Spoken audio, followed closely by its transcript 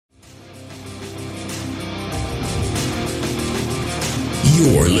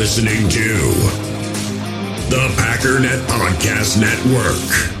You're listening to the Packernet Podcast Network.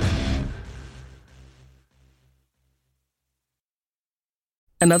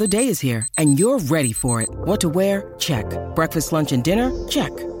 Another day is here, and you're ready for it. What to wear? Check. Breakfast, lunch, and dinner?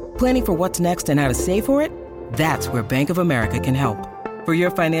 Check. Planning for what's next and how to save for it? That's where Bank of America can help. For your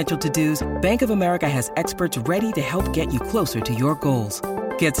financial to-dos, Bank of America has experts ready to help get you closer to your goals.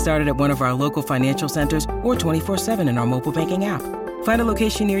 Get started at one of our local financial centers or 24/7 in our mobile banking app. Find a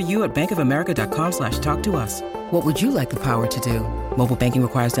location near you at bankofamerica.com/talktous. What would you like the power to do? Mobile banking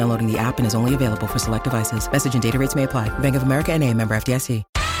requires downloading the app and is only available for select devices. Message and data rates may apply. Bank of America N.A., member FDIC.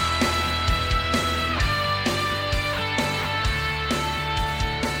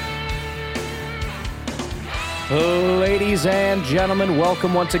 Ladies and gentlemen,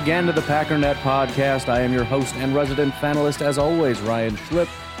 welcome once again to the Packernet Podcast. I am your host and resident panelist, as always, Ryan Schlip.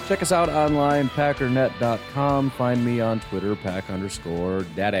 Check us out online, packernet.com. Find me on Twitter,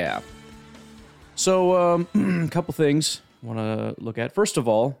 pack_data. So, a couple things I want to look at. First of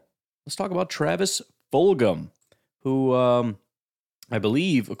all, let's talk about Travis Fulgham, who I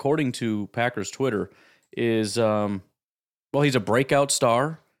believe, according to Packers Twitter, is, he's a breakout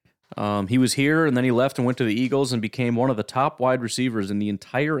star. He was here, and then he left and went to the Eagles and became one of the top wide receivers in the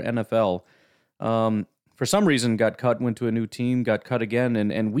entire NFL. For some reason, got cut, went to a new team, got cut again,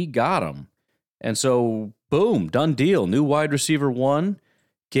 and we got him. And so, boom, done deal. New wide receiver one,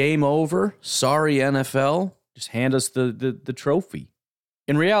 game over. Sorry, NFL. Just hand us the trophy.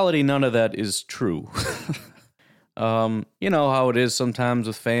 In reality, none of that is true. You know how it is sometimes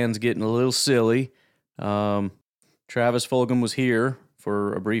with fans getting a little silly. Travis Fulgham was here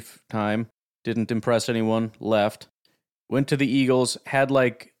for a brief time, didn't impress anyone, left, went to the Eagles, had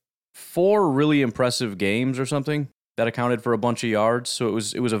like 4 really impressive games or something that accounted for a bunch of yards. So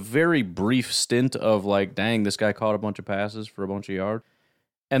it was a very brief stint of like, dang, this guy caught a bunch of passes for a bunch of yards.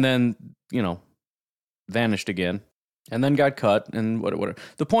 And then, vanished again. And then got cut and whatever.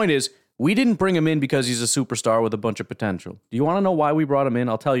 The point is, we didn't bring him in because he's a superstar with a bunch of potential. Do you want to know why we brought him in?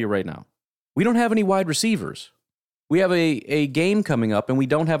 I'll tell you right now. We don't have any wide receivers. We have a game coming up, and we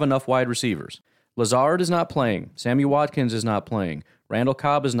don't have enough wide receivers. Lazard is not playing. Sammy Watkins is not playing. Randall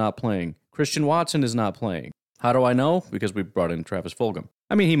Cobb is not playing. Christian Watson is not playing. How do I know? Because we brought in Travis Fulgham.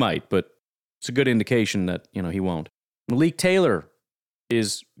 I mean, he might, but it's a good indication that, he won't. Malik Taylor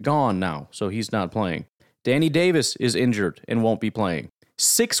is gone now, so he's not playing. Danny Davis is injured and won't be playing.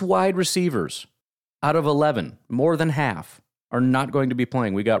 6 wide receivers out of 11, more than half, are not going to be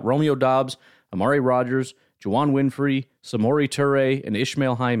playing. We got Romeo Doubs, Amari Rodgers, Juwan Winfrey, Samori Toure, and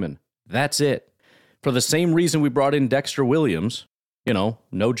Ishmael Hyman. That's it. For the same reason we brought in Dexter Williams, no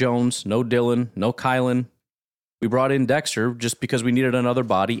Jones, no Dillon, no Kylan. We brought in Dexter just because we needed another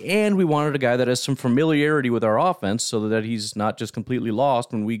body, and we wanted a guy that has some familiarity with our offense so that he's not just completely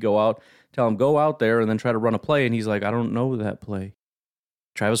lost when we go out, tell him, go out there, and then try to run a play, and he's like, I don't know that play.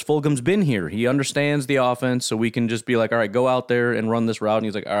 Travis Fulgham's been here. He understands the offense, so we can just be like, all right, go out there and run this route. And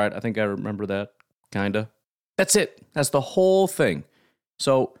he's like, all right, I think I remember that, kind of. That's it. That's the whole thing.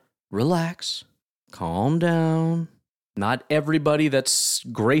 So relax, calm down. Not everybody that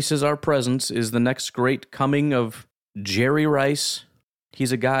graces our presence is the next great coming of Jerry Rice.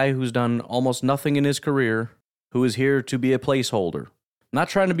 He's a guy who's done almost nothing in his career, who is here to be a placeholder. Not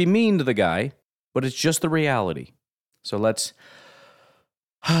trying to be mean to the guy, but it's just the reality. So let's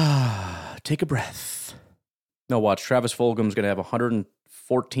take a breath. No, watch. Travis Fulgham's going to have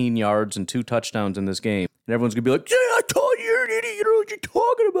 114 yards and 2 touchdowns in this game. And everyone's going to be like, yeah, I told you you're an idiot. You know what you're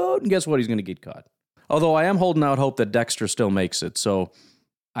talking about. And guess what? He's going to get caught. Although I am holding out hope that Dexter still makes it. So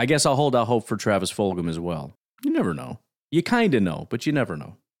I guess I'll hold out hope for Travis Fulgham as well. You never know. You kind of know, but you never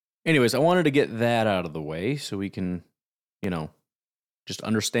know. Anyways, I wanted to get that out of the way so we can, just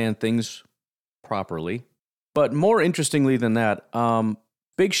understand things properly. But more interestingly than that,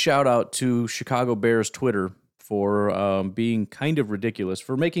 big shout out to Chicago Bears Twitter for being kind of ridiculous,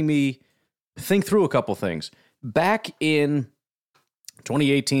 for making me think through a couple things. Back in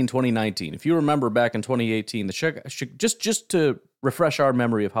 2018, 2019, if you remember back in 2018, just to refresh our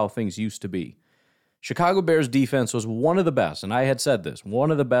memory of how things used to be, Chicago Bears defense was one of the best, and I had said this,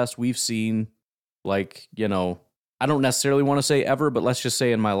 one of the best we've seen, I don't necessarily want to say ever, but let's just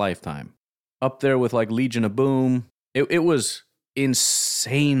say in my lifetime. Up there with like Legion of Boom. It was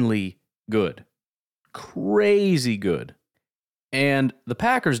insanely good. Crazy good. And the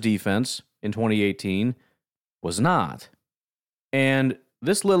Packers defense in 2018 was not. And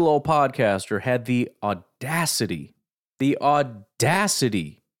this little old podcaster had the audacity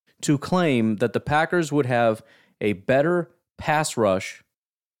to claim that the Packers would have a better pass rush,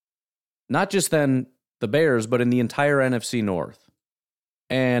 not just than the Bears, but in the entire NFC North.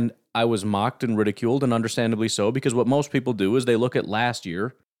 And I was mocked and ridiculed, and understandably so, because what most people do is they look at last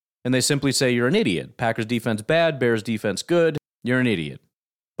year and they simply say, you're an idiot. Packers defense bad, Bears defense good, you're an idiot.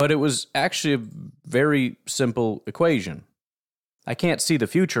 But it was actually a very simple equation. I can't see the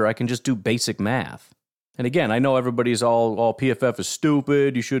future, I can just do basic math. And again, I know everybody's all PFF is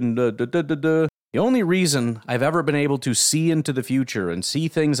stupid, you shouldn't The only reason I've ever been able to see into the future and see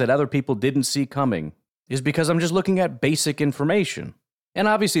things that other people didn't see coming is because I'm just looking at basic information. And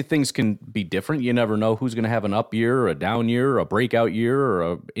obviously things can be different. You never know who's going to have an up year, or a down year, or a breakout year,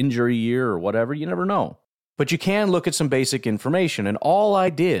 or an injury year, or whatever. You never know. But you can look at some basic information. And all I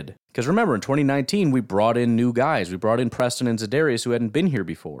did, because remember, in 2019, we brought in new guys. We brought in Preston and Za'Darius, who hadn't been here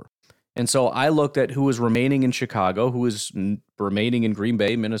before. And so I looked at who was remaining in Chicago, who was remaining in Green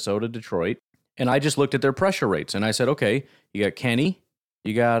Bay, Minnesota, Detroit. And I just looked at their pressure rates. And I said, okay, you got Kenny.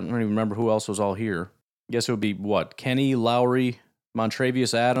 I don't even remember who else was all here. I guess it would be what? Kenny, Lowry,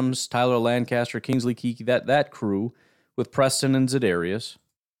 Montravius Adams, Tyler Lancaster, Kingsley Keke, that crew with Preston and Za'Darius.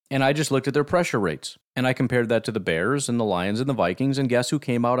 And I just looked at their pressure rates. And I compared that to the Bears and the Lions and the Vikings. And guess who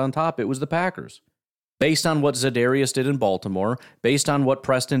came out on top? It was the Packers. Based on what Za'Darius did in Baltimore, based on what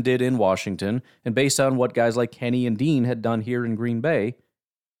Preston did in Washington, and based on what guys like Kenny and Dean had done here in Green Bay,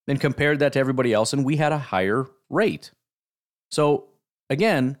 and compared that to everybody else, and we had a higher rate. So,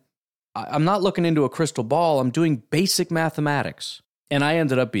 again, I'm not looking into a crystal ball, I'm doing basic mathematics. And I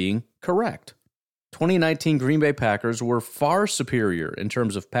ended up being correct. 2019 Green Bay Packers were far superior in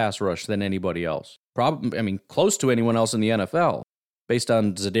terms of pass rush than anybody else. Close to anyone else in the NFL, based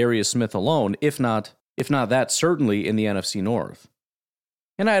on Za'Darius Smith alone, if not that, certainly in the NFC North.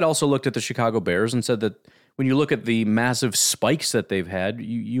 And I had also looked at the Chicago Bears and said that when you look at the massive spikes that they've had,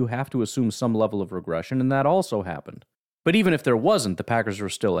 you have to assume some level of regression, and that also happened. But even if there wasn't, the Packers were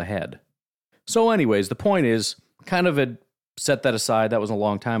still ahead. So anyways, the point is, kind of had set that aside, that was a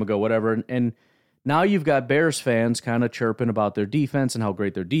long time ago, whatever, and now you've got Bears fans kind of chirping about their defense and how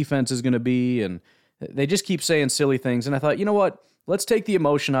great their defense is going to be, and they just keep saying silly things, and I thought, you know what? Let's take the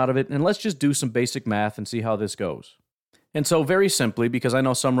emotion out of it, and let's just do some basic math and see how this goes. And so very simply, because I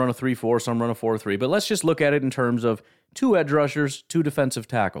know some run a 3-4, some run a 4-3, but let's just look at it in terms of 2 edge rushers, 2 defensive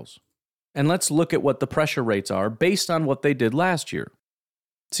tackles. And let's look at what the pressure rates are based on what they did last year.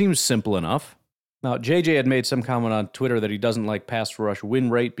 Seems simple enough. Now, JJ had made some comment on Twitter that he doesn't like pass rush win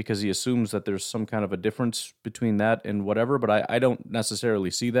rate because he assumes that there's some kind of a difference between that and whatever, but I don't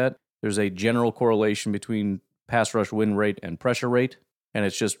necessarily see that. There's a general correlation between pass rush win rate and pressure rate, and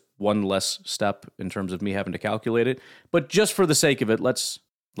it's just one less step in terms of me having to calculate it. But just for the sake of it, let's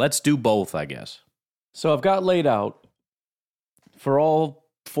do both, I guess. So I've got laid out for all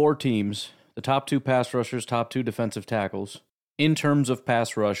 4 teams, the top 2 pass rushers, top 2 defensive tackles, in terms of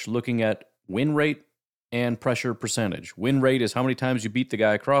pass rush, looking at win rate and pressure percentage. Win rate is how many times you beat the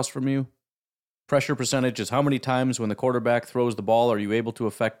guy across from you. Pressure percentage is how many times when the quarterback throws the ball are you able to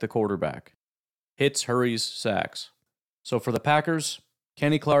affect the quarterback. Hits, hurries, sacks. So for the Packers,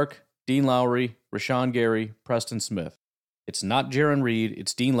 Kenny Clark, Dean Lowry, Rashawn Gary, Preston Smith. It's not Jaron Reed,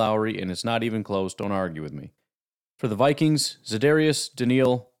 it's Dean Lowry, and it's not even close. Don't argue with me. For the Vikings, Za'Darius,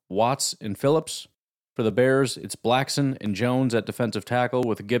 Daniil, Watts, and Phillips. For the Bears, it's Blackson and Jones at defensive tackle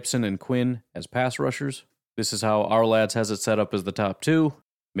with Gibson and Quinn as pass rushers. This is how our lads has it set up as the top 2.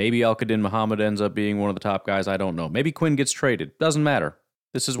 Maybe Al-Qadim Muhammad ends up being one of the top guys, I don't know. Maybe Quinn gets traded. Doesn't matter.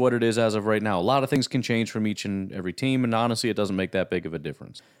 This is what it is as of right now. A lot of things can change from each and every team, and honestly, it doesn't make that big of a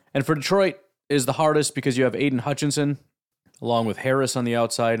difference. And for Detroit is the hardest because you have Aiden Hutchinson, along with Harris on the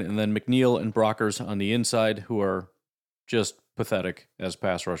outside, and then McNeil and Brockers on the inside, who are just pathetic as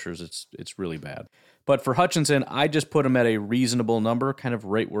pass rushers. It's really bad. But for Hutchinson, I just put him at a reasonable number, kind of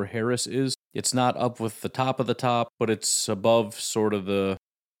right where Harris is. It's not up with the top of the top, but it's above sort of the...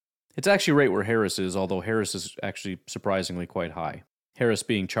 It's actually right where Harris is, although Harris is actually surprisingly quite high. Harris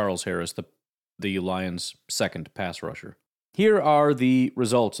being Charles Harris, the Lions' second pass rusher. Here are the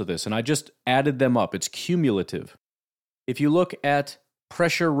results of this, and I just added them up. It's cumulative. If you look at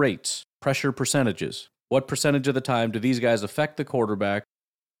pressure rates, pressure percentages, what percentage of the time do these guys affect the quarterback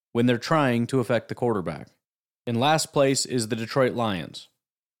when they're trying to affect the quarterback? In last place is the Detroit Lions,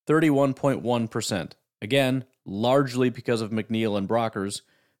 31.1%. Again, largely because of McNeil and Brockers,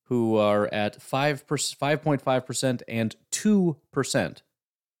 who are at 5.5% and 2%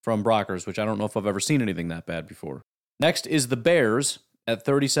 from Brockers, which I don't know if I've ever seen anything that bad before. Next is the Bears at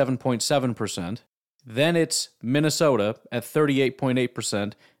 37.7%. Then it's Minnesota at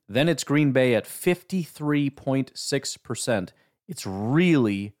 38.8%. Then it's Green Bay at 53.6%. It's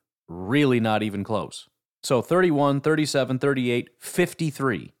really, really not even close. So 31, 37, 38,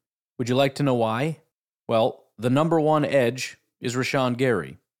 53. Would you like to know why? Well, the number 1 edge is Rashawn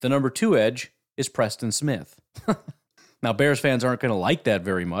Gary. The number 2 edge is Preston Smith. Now, Bears fans aren't going to like that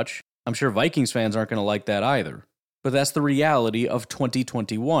very much. I'm sure Vikings fans aren't going to like that either. But that's the reality of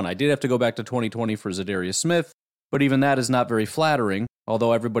 2021. I did have to go back to 2020 for Zadarius Smith, but even that is not very flattering.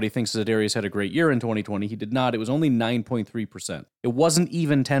 Although everybody thinks Zadarius had a great year in 2020, he did not. It was only 9.3%. It wasn't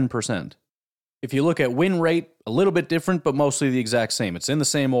even 10%. If you look at win rate, a little bit different, but mostly the exact same. It's in the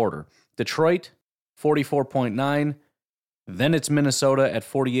same order. Detroit, 44.9. Then it's Minnesota at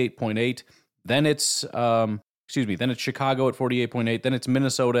 48.8. Then it's Chicago at 48.8. Then it's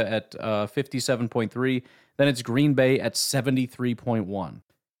Minnesota at 57.3. Then it's Green Bay at 73.1.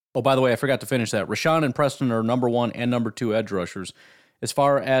 Oh, by the way, I forgot to finish that. Rashawn and Preston are number 1 and number 2 edge rushers. As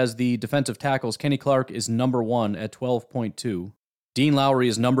far as the defensive tackles, Kenny Clark is number 1 at 12.2. Dean Lowry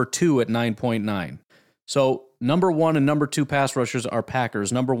is number 2 at 9.9. So number 1 and number 2 pass rushers are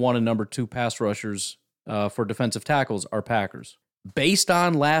Packers. Number 1 and number 2 pass rushers for defensive tackles are Packers. Based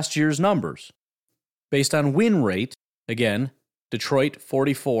on last year's numbers, based on win rate, again, Detroit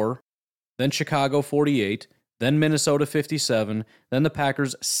 44, then Chicago 48, then Minnesota 57, then the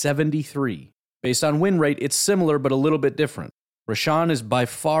Packers 73. Based on win rate, it's similar but a little bit different. Rashawn is by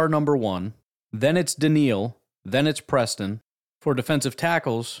far number 1, then it's Daniil, then it's Preston. For defensive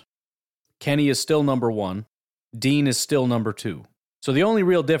tackles, Kenny is still number 1, Dean is still number 2. So the only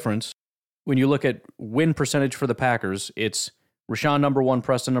real difference, when you look at win percentage for the Packers, it's Rashawn number 1,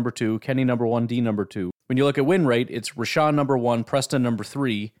 Preston number 2, Kenny number 1, Dean number 2. When you look at win rate, it's Rashawn number 1, Preston number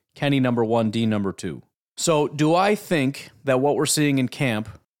 3, Kenny number 1, Dean number 2. So do I think that what we're seeing in camp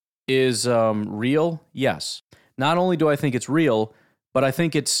is real? Yes. Not only do I think it's real, but I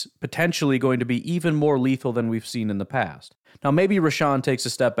think it's potentially going to be even more lethal than we've seen in the past. Now, maybe Rashawn takes a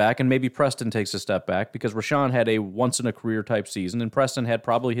step back, and maybe Preston takes a step back, because Rashawn had a once-in-a-career type season, and Preston had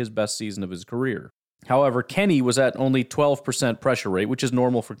probably his best season of his career. However, Kenny was at only 12% pressure rate, which is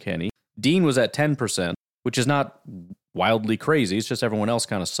normal for Kenny. Dean was at 10%, which is not wildly crazy. It's just everyone else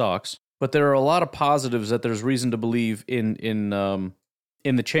kind of sucks. But there are a lot of positives that there's reason to believe in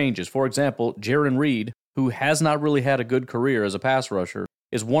the changes. For example, Jarran Reed, who has not really had a good career as a pass rusher,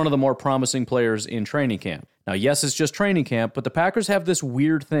 is one of the more promising players in training camp. Now, yes, it's just training camp, but the Packers have this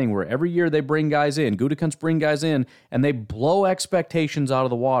weird thing where every year they bring guys in, Gutekunst bring guys in, and they blow expectations out of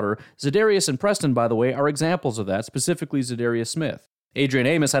the water. Zadarius and Preston, by the way, are examples of that, specifically Zadarius Smith. Adrian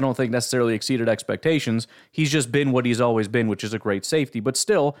Amos, I don't think necessarily exceeded expectations. He's just been what he's always been, which is a great safety, but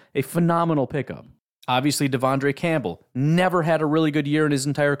still a phenomenal pickup. Obviously, Devondre Campbell never had a really good year in his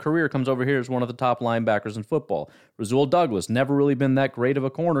entire career, comes over here as one of the top linebackers in football. Rasul Douglas, never really been that great of a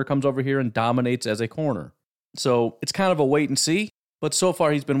corner, comes over here and dominates as a corner. So it's kind of a wait and see, but so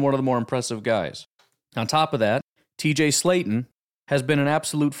far he's been one of the more impressive guys. On top of that, TJ Slaton has been an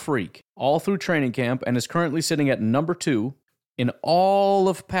absolute freak all through training camp and is currently sitting at number 2 in all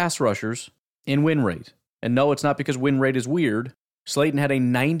of pass rushers in win rate. And no, it's not because win rate is weird. Slaton had a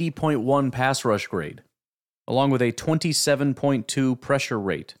 90.1 pass rush grade, along with a 27.2 pressure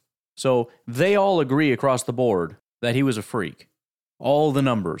rate. So they all agree across the board that he was a freak. All the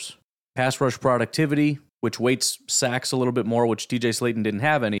numbers. Pass rush productivity, which weights sacks a little bit more, which TJ Slaton didn't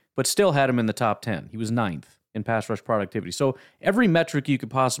have any, but still had him in the top 10. He was 9th in pass rush productivity. So every metric you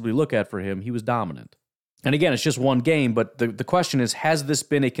could possibly look at for him, he was dominant. And again, it's just one game, but the question is, has this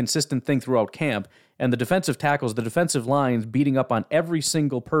been a consistent thing throughout camp? And the defensive tackles, the defensive lines beating up on every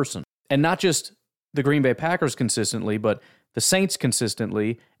single person. And not just the Green Bay Packers consistently, but the Saints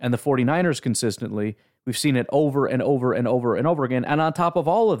consistently and the 49ers consistently. We've seen it over and over and over and over again. And on top of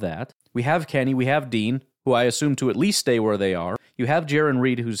all of that, we have Kenny, we have Dean, who I assume to at least stay where they are. You have Jarran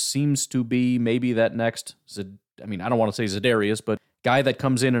Reed, who seems to be maybe that next, I don't want to say Zadarius, but guy that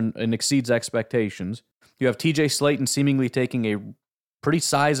comes in and exceeds expectations. You have TJ Slaton seemingly taking a pretty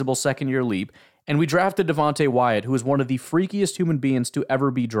sizable second-year leap. And we drafted Devontae Wyatt, who is one of the freakiest human beings to ever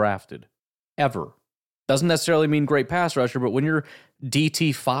be drafted. Ever. Doesn't necessarily mean great pass rusher, but when you're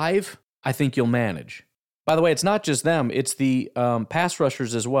DT5, I think you'll manage. By the way, it's not just them, it's the pass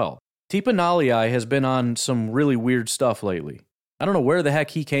rushers as well. Tipa Naliai has been on some really weird stuff lately. I don't know where the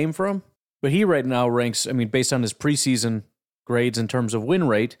heck he came from, but he right now ranks, based on his preseason grades in terms of win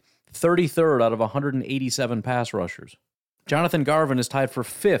rate, 33rd out of 187 pass rushers. Jonathan Garvin is tied for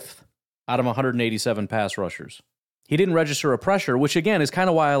 5th out of 187 pass rushers. He didn't register a pressure, which again is kind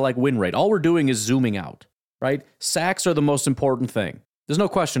of why I like win rate. All we're doing is zooming out, right? Sacks are the most important thing. There's no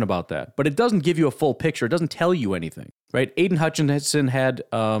question about that. But it doesn't give you a full picture. It doesn't tell you anything, right? Aiden Hutchinson had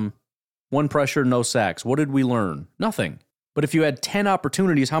 1 pressure, no sacks. What did we learn? Nothing. But if you had 10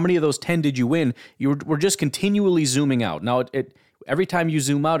 opportunities, how many of those 10 did you win? We're just continually zooming out. Now, every time you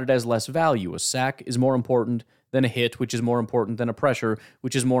zoom out, it has less value. A sack is more important than a hit, which is more important than a pressure,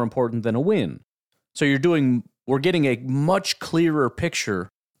 which is more important than a win. So we're getting a much clearer picture,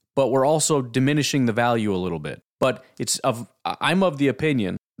 but we're also diminishing the value a little bit. But I'm of the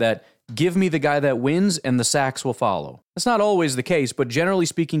opinion that give me the guy that wins and the sacks will follow. That's not always the case, but generally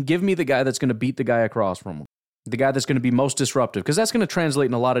speaking, give me the guy that's going to beat the guy across from him. The guy that's going to be most disruptive, because that's going to translate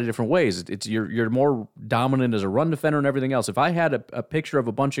in a lot of different ways. You're more dominant as a run defender and everything else. If I had a picture of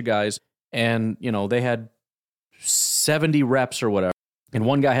a bunch of guys and, they had 70 reps or whatever, and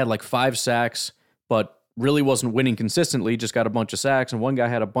one guy had like 5 sacks, but really wasn't winning consistently, just got a bunch of sacks, and one guy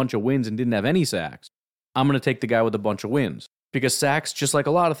had a bunch of wins and didn't have any sacks, I'm going to take the guy with a bunch of wins. Because sacks, just like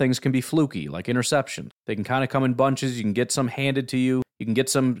a lot of things, can be fluky, like interceptions. They can kind of come in bunches. You can get some handed to you. You can get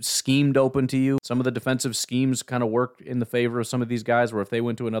some schemed open to you. Some of the defensive schemes kind of work in the favor of some of these guys, where if they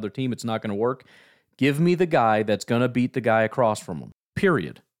went to another team, it's not going to work. Give me the guy that's going to beat the guy across from him,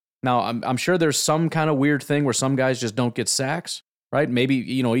 period. Now, I'm sure there's some kind of weird thing where some guys just don't get sacks, right? Maybe,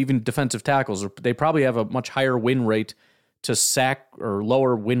 even defensive tackles, they probably have a much higher win rate to sack or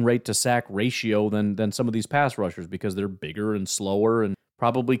lower win rate to sack ratio than some of these pass rushers, because they're bigger and slower and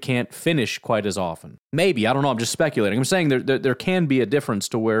probably can't finish quite as often. Maybe, I don't know, I'm just speculating. I'm saying there can be a difference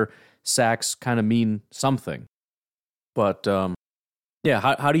to where sacks kind of mean something. But,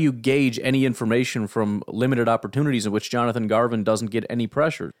 how do you gauge any information from limited opportunities in which Jonathan Garvin doesn't get any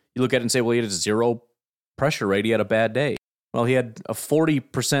pressure? You look at it and say, well, he had a 0 pressure rate, he had a bad day. Well, he had a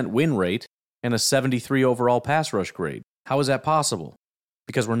 40% win rate and a 73 overall pass rush grade. How is that possible?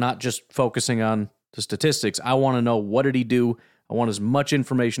 Because we're not just focusing on the statistics. I want to know, what did he do? I want as much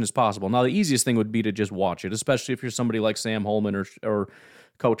information as possible. Now, the easiest thing would be to just watch it, especially if you're somebody like Sam Holman or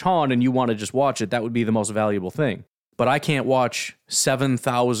Coach Hahn and you want to just watch it. That would be the most valuable thing. But I can't watch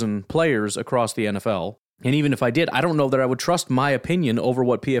 7,000 players across the NFL. And even if I did, I don't know that I would trust my opinion over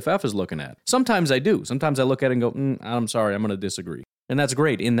what PFF is looking at. Sometimes I do. Sometimes I look at it and go, I'm sorry, I'm going to disagree. And that's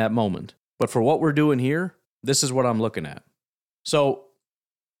great in that moment. But for what we're doing here, this is what I'm looking at. So,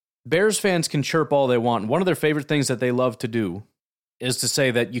 Bears fans can chirp all they want. One of their favorite things that they love to do is to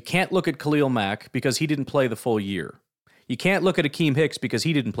say that you can't look at Khalil Mack because he didn't play the full year. You can't look at Akeem Hicks because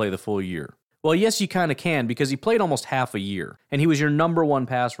he didn't play the full year. Well, yes, you kind of can, because he played almost half a year, and he was your number 1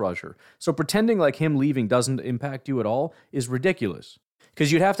 pass rusher. So pretending like him leaving doesn't impact you at all is ridiculous,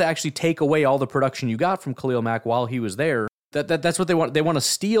 because you'd have to actually take away all the production you got from Khalil Mack while he was there. That's what they want. They want to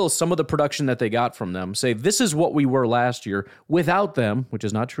steal some of the production that they got from them, say, this is what we were last year without them, which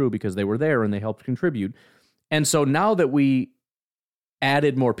is not true because they were there and they helped contribute. And so now that we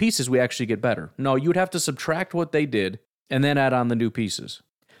added more pieces, we actually get better. No, you'd have to subtract what they did and then add on the new pieces.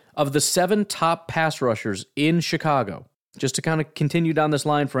 Of the 7 top pass rushers in Chicago, just to kind of continue down this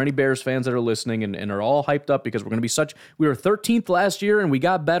line for any Bears fans that are listening and are all hyped up because we were 13th last year and we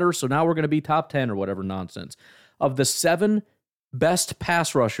got better, so now we're going to be top 10 or whatever nonsense. Of the 7 best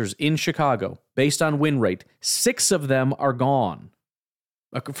pass rushers in Chicago, based on win rate, 6 of them are gone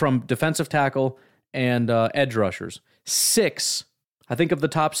from defensive tackle and edge rushers. 6. I think of the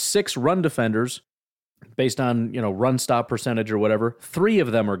top 6 run defenders, based on run stop percentage or whatever, 3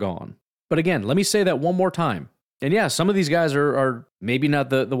 of them are gone. But again, let me say that one more time. And yeah, some of these guys are maybe not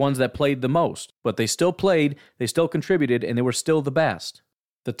the ones that played the most, but they still played, they still contributed, and they were still the best.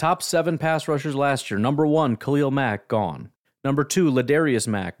 The top 7 pass rushers last year: number 1, Khalil Mack, gone. Number 2, Ladarius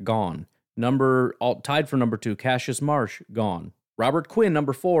Mack, gone. Tied for number 2, Cassius Marsh, gone. Robert Quinn,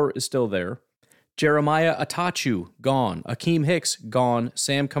 number 4, is still there. Jeremiah Atachu, gone. Akeem Hicks, gone.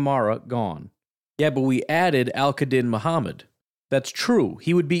 Sam Kamara, gone. Yeah, but we added Al-Qadim Muhammad. That's true.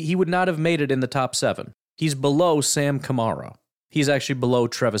 He would not have made it in the top 7. He's below Sam Kamara. He's actually below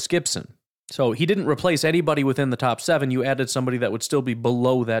Trevis Gibson. So he didn't replace anybody within the top 7. You added somebody that would still be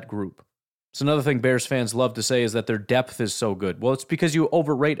below that group. So another thing Bears fans love to say is that their depth is so good. Well, it's because you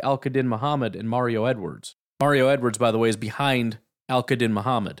overrate Al-Qadim Muhammad and Mario Edwards. Mario Edwards, by the way, is behind Al-Qadim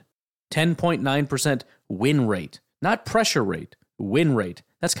Muhammad. 10.9% win rate. Not pressure rate, win rate.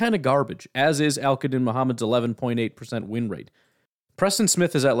 That's kind of garbage, as is Al-Qadim Muhammad's 11.8% win rate. Preston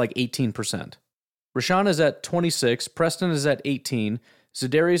Smith is at like 18%. Rashawn is at 26. Preston is at 18.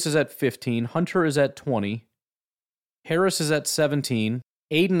 Za'Darius is at 15. Hunter is at 20. Harris is at 17.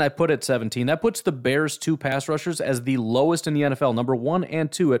 Aiden I put at 17. That puts the Bears' 2 pass rushers as the lowest in the NFL, number 1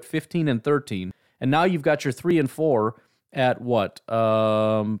 and 2 at 15 and 13. And now you've got your 3 and 4 at what?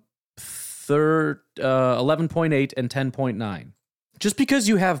 11.8 and 10.9. Just because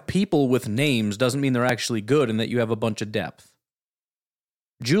you have people with names doesn't mean they're actually good and that you have a bunch of depth.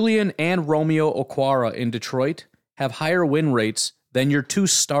 Julian and Romeo Okwara in Detroit have higher win rates than your 2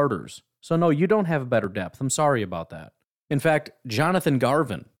 starters. So no, you don't have better depth. I'm sorry about that. In fact, Jonathan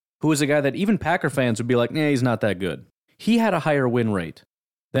Garvin, who is a guy that even Packer fans would be like, nah, he's not that good. He had a higher win rate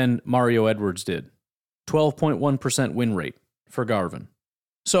than Mario Edwards did. 12.1% win rate for Garvin.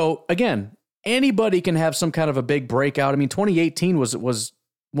 So again, anybody can have some kind of a big breakout. I mean, 2018 was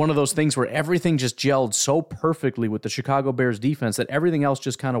one of those things where everything just gelled so perfectly with the Chicago Bears defense that everything else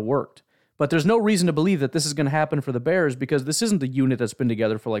just kind of worked. But there's no reason to believe that this is going to happen for the Bears because this isn't the unit that's been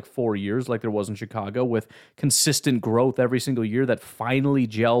together for like 4 years like there was in Chicago with consistent growth every single year that finally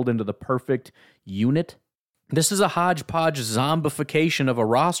gelled into the perfect unit. This is a hodgepodge zombification of a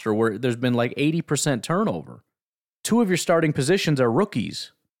roster where there's been like 80% turnover. 2 of your starting positions are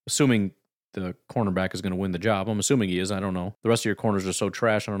rookies, assuming the cornerback is going to win the job. I'm assuming he is. I don't know. The rest of your corners are so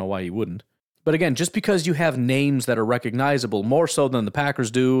trash, I don't know why he wouldn't. But again, just because you have names that are recognizable, more so than the Packers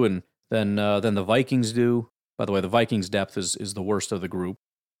do and than the Vikings do. By the way, the Vikings' depth is the worst of the group.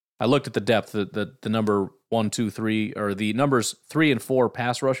 I looked at the depth, the number 1, 2, 3, or the numbers 3 and 4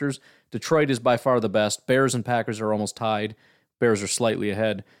 pass rushers. Detroit is by far the best. Bears and Packers are almost tied. Bears are slightly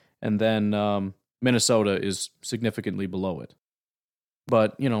ahead. And then Minnesota is significantly below it.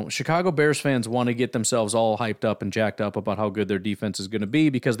 But, Chicago Bears fans want to get themselves all hyped up and jacked up about how good their defense is going to be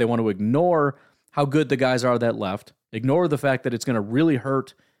because they want to ignore how good the guys are that left, ignore the fact that it's going to really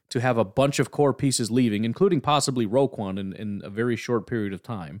hurt to have a bunch of core pieces leaving, including possibly Roquan in a very short period of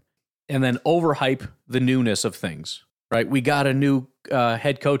time, and then overhype the newness of things, right? We got a new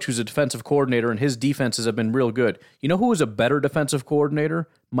head coach who's a defensive coordinator, and his defenses have been real good. You know who was a better defensive coordinator?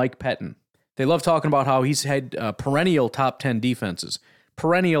 Mike Pettin. They love talking about how he's had perennial top 10 defenses.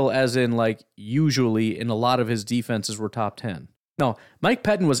 Perennial as in like usually in a lot of his defenses were top 10. No, Mike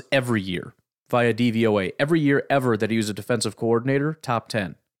Pettin was every year via DVOA. Every year ever that he was a defensive coordinator, top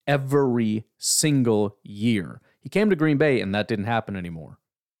 10. Every single year. He came to Green Bay and that didn't happen anymore.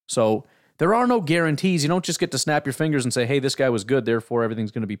 So there are no guarantees. You don't just get to snap your fingers and say, hey, this guy was good, therefore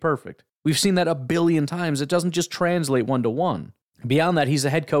everything's going to be perfect. We've seen that a billion times. It doesn't just translate 1-to-1. Beyond that, he's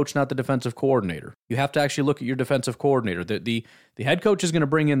the head coach, not the defensive coordinator. You have to actually look at your defensive coordinator. The head coach is going to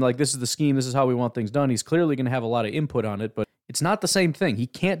bring in, like, this is the scheme, this is how we want things done. He's clearly going to have a lot of input on it, but it's not the same thing. He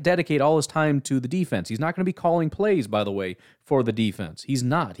can't dedicate all his time to the defense. He's not going to be calling plays, by the way, for the defense. He's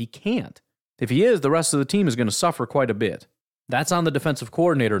not. He can't. If he is, the rest of the team is going to suffer quite a bit. That's on the defensive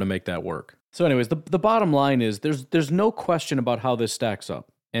coordinator to make that work. So anyways, the bottom line is there's no question about how this stacks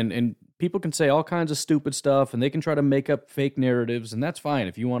up. And people can say all kinds of stupid stuff, and they can try to make up fake narratives, and that's fine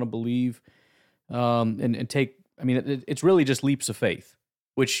if you want to believe and take. I mean, it's really just leaps of faith,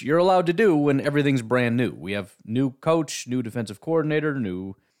 which you're allowed to do when everything's brand new. We have new coach, new defensive coordinator,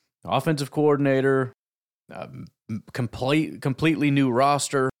 new offensive coordinator, completely new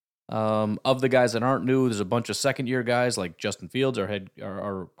roster. Of the guys that aren't new, there's a bunch of second-year guys like Justin Fields,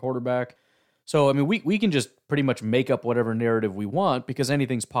 our quarterback. So, I mean, we can just pretty much make up whatever narrative we want because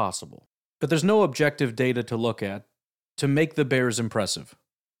anything's possible. But there's no objective data to look at to make the Bears impressive.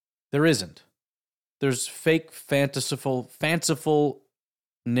 There isn't. There's fake, fanciful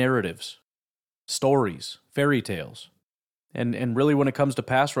narratives, stories, fairy tales. And really, when it comes to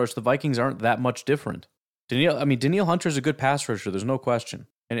pass rush, the Vikings aren't that much different. Danielle Hunter's a good pass rusher, there's no question.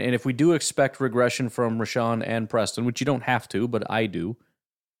 And if we do expect regression from Rashawn and Preston, which you don't have to, but I do,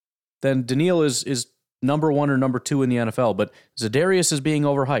 then Danielle is number 1 or number 2 in the NFL. But Za'Darius is being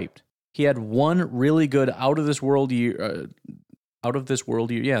overhyped. He had one really good out of this world year.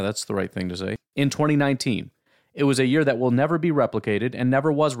 Yeah, that's the right thing to say. In 2019, it was a year that will never be replicated and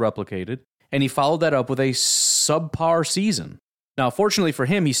never was replicated. And he followed that up with a subpar season. Now, fortunately for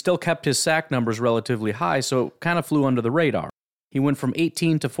him, he still kept his sack numbers relatively high, so it kind of flew under the radar. He went from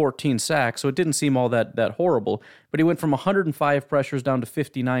 18 to 14 sacks, so it didn't seem all that horrible, but he went from 105 pressures down to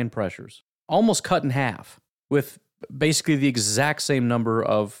 59 pressures. Almost cut in half, with basically the exact same number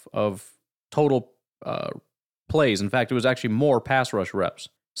of total plays. In fact, it was actually more pass rush reps,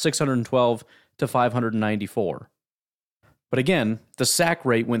 612 to 594. But again, the sack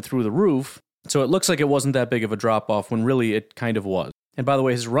rate went through the roof, so it looks like it wasn't that big of a drop-off when really it kind of was. And by the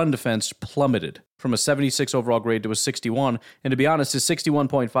way, his run defense plummeted from a 76 overall grade to a 61. And to be honest, his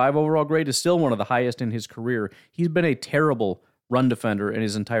 61.5 overall grade is still one of the highest in his career. He's been a terrible run defender in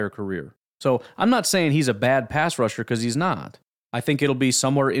his entire career. So I'm not saying he's a bad pass rusher because he's not. I think it'll be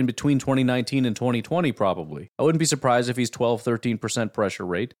somewhere in between 2019 and 2020 probably. I wouldn't be surprised if he's 12-13% pressure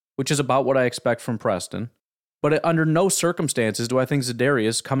rate, which is about what I expect from Preston. But under no circumstances do I think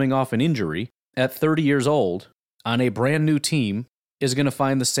Za'Darius, coming off an injury at 30 years old on a brand new team, is going to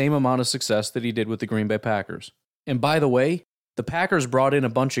find the same amount of success that he did with the Green Bay Packers. And by the way, the Packers brought in a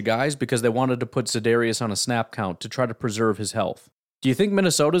bunch of guys because they wanted to put Za'Darius on a snap count to try to preserve his health. Do you think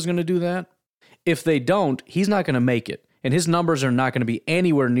Minnesota's going to do that? If they don't, he's not going to make it. And his numbers are not going to be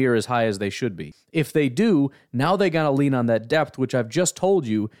anywhere near as high as they should be. If they do, now they got to lean on that depth, which I've just told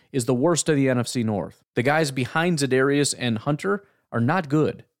you is the worst of the NFC North. The guys behind Za'Darius and Hunter are not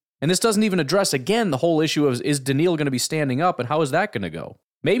good. And this doesn't even address, again, the whole issue of, is Daniil going to be standing up, and how is that going to go?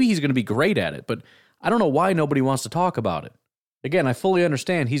 Maybe he's going to be great at it, but I don't know why nobody wants to talk about it. Again, I fully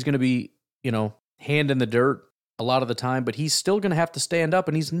understand he's going to be, hand in the dirt a lot of the time, but he's still going to have to stand up,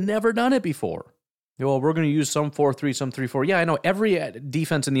 and he's never done it before. Well, we're going to use some 4-3, some 3-4. Yeah, I know every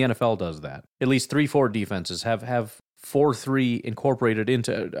defense in the NFL does that. At least 3-4 defenses have 4-3 incorporated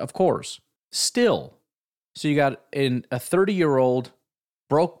into, of course. Still. So you got a 30-year-old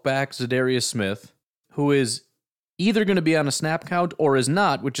broke back Za'Darius Smith, who is either going to be on a snap count or is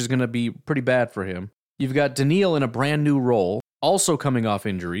not, which is going to be pretty bad for him. You've got Daniil in a brand new role, also coming off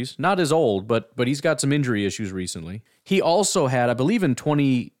injuries. Not as old, but he's got some injury issues recently. He also had, I believe in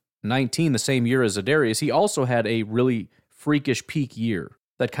 2019, the same year as Za'Darius, he also had a really freakish peak year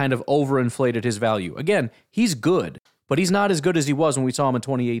that kind of overinflated his value. Again, he's good, but he's not as good as he was when we saw him in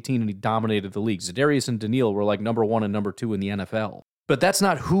 2018 and he dominated the league. Za'Darius and Daniil were like number 1 and number 2 in the NFL. But that's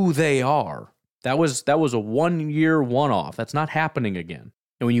not who they are. That was a one-year one-off. That's not happening again.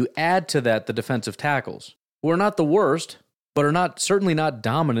 And when you add to that the defensive tackles, who are not the worst, but are certainly not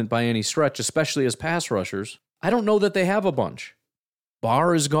dominant by any stretch, especially as pass rushers, I don't know that they have a bunch.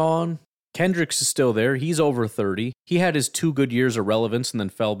 Barr is gone. Kendricks is still there. He's over 30. He had his 2 good years of relevance and then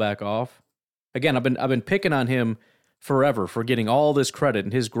fell back off. Again, I've been picking on him forever for getting all this credit,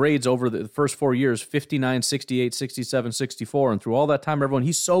 and his grades over the first 4 years, 59, 68, 67, 64, and through all that time, everyone,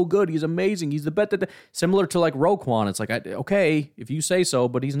 he's so good, he's amazing, he's the bet that, similar to like Roquan, it's like, okay, if you say so,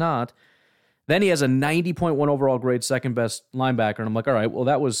 but he's not. Then he has a 90.1 overall grade, second best linebacker, and I'm like, all right, well,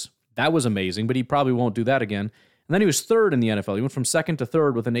 that was amazing, but he probably won't do that again. And then he was third in the NFL. He went from second to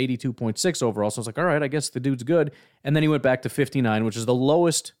third with an 82.6 overall, so I was like, all right, I guess the dude's good. And then he went back to 59, which is the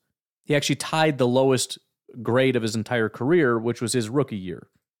lowest. He actually tied the lowest grade of his entire career, which was his rookie year.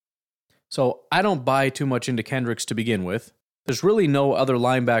 So I don't buy too much into Kendricks to begin with. There's really no other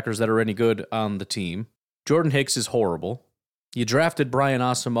linebackers that are any good on the team. Jordan Hicks is horrible. You drafted Brian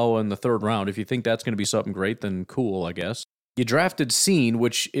Asamoah in the 3rd round. If you think that's going to be something great, then cool, I guess. You drafted Seen,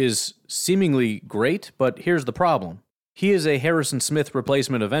 which is seemingly great, but here's the problem. He is a Harrison Smith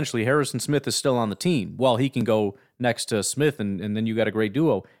replacement eventually. Harrison Smith is still on the team. Well, he can go next to Smith, and then you got a great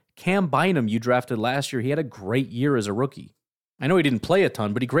duo. Cam Bynum, you drafted last year, he had a great year as a rookie. I know he didn't play a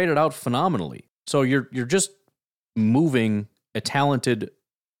ton, but he graded out phenomenally. So you're just moving a talented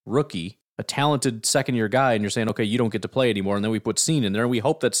rookie, a talented second-year guy, and you're saying, okay, you don't get to play anymore, and then we put Seen in there, and we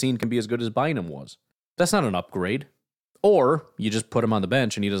hope that Seen can be as good as Bynum was. That's not an upgrade. Or you just put him on the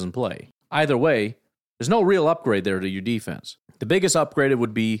bench and he doesn't play. Either way, there's no real upgrade there to your defense. The biggest upgrade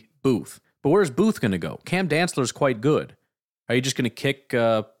would be Booth. But where's Booth going to go? Cam Dantzler's quite good. Are you just going to kick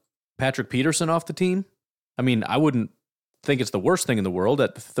Patrick Peterson off the team? I mean, I wouldn't think it's the worst thing in the world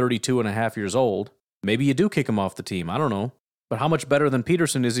at 32 and a half years old. Maybe you do kick him off the team. I don't know. But how much better than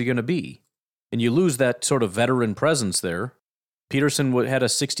Peterson is he going to be? And you lose that sort of veteran presence there. Peterson had a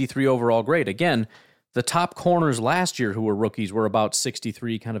 63 overall grade. Again, the top corners last year who were rookies were about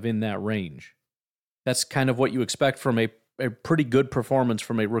 63, kind of in that range. That's kind of what you expect from a pretty good performance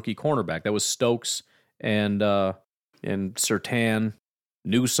from a rookie cornerback. That was Stokes and Surtain.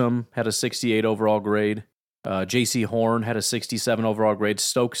 Newsome had a 68 overall grade. J.C. Horn had a 67 overall grade.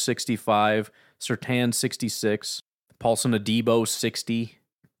 Stokes 65. Surtain 66. Paulson Adebo 60.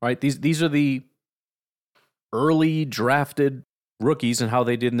 Right? These are the early drafted rookies and how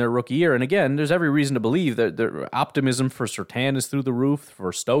they did in their rookie year. And again, there's every reason to believe that their optimism for Surtain is through the roof,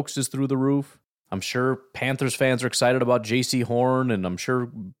 for Stokes is through the roof. I'm sure Panthers fans are excited about J.C. Horn, and I'm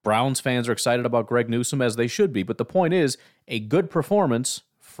sure Browns fans are excited about Greg Newsome, as they should be. But the point is, a good performance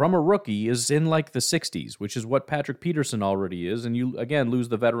from a rookie is in like the 60s, which is what Patrick Peterson already is, and you, again, lose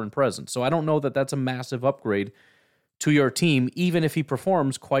the veteran presence. So I don't know that that's a massive upgrade to your team, even if he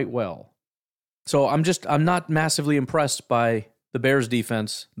performs quite well. So I'm not massively impressed by the Bears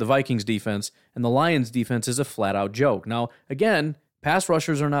defense, the Vikings defense, and the Lions defense is a flat-out joke. Now, again, pass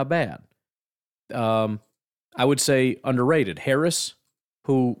rushers are not bad. I would say underrated. Harris,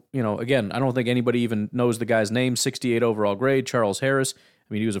 who, again, I don't think anybody even knows the guy's name, 68 overall grade, Charles Harris.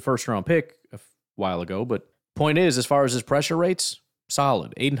 I mean, he was a first-round pick a while ago, but point is, as far as his pressure rates,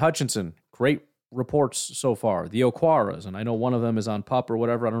 solid. Aiden Hutchinson, great reports so far. The Okwaras, and I know one of them is on PUP or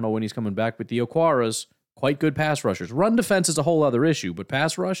whatever. I don't know when he's coming back, but the Okwaras, quite good pass rushers. Run defense is a whole other issue, but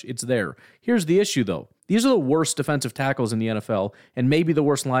pass rush, it's there. Here's the issue, though. These are the worst defensive tackles in the NFL, and maybe the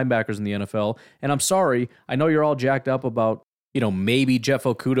worst linebackers in the NFL. And I'm sorry, I know you're all jacked up about maybe Jeff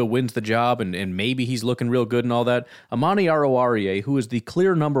Okudah wins the job and maybe he's looking real good and all that. Amani Aroarie, who is the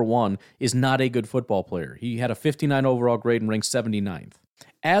clear number one, is not a good football player. He had a 59 overall grade and ranked 79th.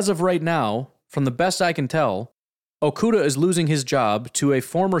 As of right now, from the best I can tell, Okudah is losing his job to a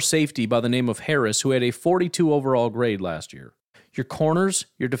former safety by the name of Harris, who had a 42 overall grade last year. Your corners,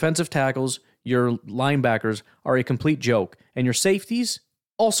 your defensive tackles, your linebackers are a complete joke, and your safeties,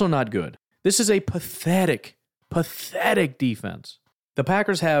 also not good. This is a pathetic defense. The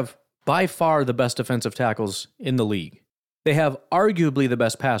Packers have by far the best defensive tackles in the league. They have arguably the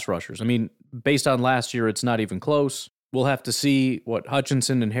best pass rushers. I mean, based on last year, it's not even close. We'll have to see what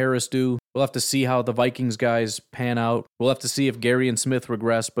Hutchinson and Harris do. We'll have to see how the Vikings guys pan out. We'll have to see if Gary and Smith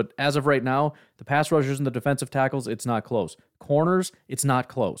regress. But as of right now, the pass rushers and the defensive tackles, it's not close. Corners, it's not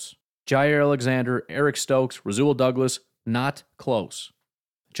close. Jaire Alexander, Eric Stokes, Rasul Douglas, not close.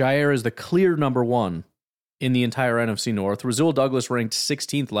 Jaire is the clear number one in the entire NFC North. Rasul Douglas ranked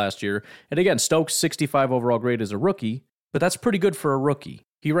 16th last year. And again, Stokes' 65 overall grade as a rookie, but that's pretty good for a rookie.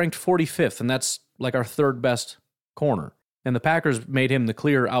 He ranked 45th, and that's like our third best corner. And the Packers made him the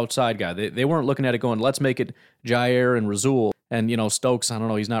clear outside guy. They weren't looking at it going, let's make it Jaire and Rasul. And, Stokes, I don't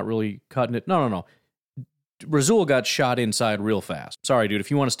know, he's not really cutting it. No. Rasul got shot inside real fast. Sorry, dude, if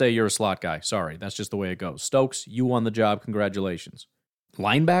you want to stay, you're a slot guy. Sorry, that's just the way it goes. Stokes, you won the job. Congratulations.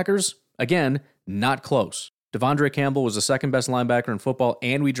 Linebackers, again, not close. Devondre Campbell was the second best linebacker in football,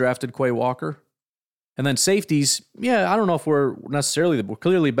 and we drafted Quay Walker. And then safeties, I don't know if we're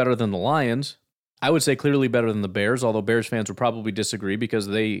clearly better than the Lions. I would say clearly better than the Bears, although Bears fans would probably disagree because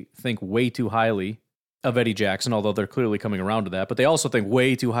they think way too highly of Eddie Jackson, although they're clearly coming around to that. But they also think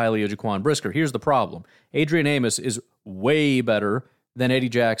way too highly of Jaquan Brisker. Here's the problem. Adrian Amos is way better than Eddie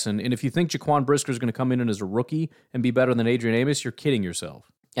Jackson. And if you think Jaquan Brisker is going to come in as a rookie and be better than Adrian Amos, you're kidding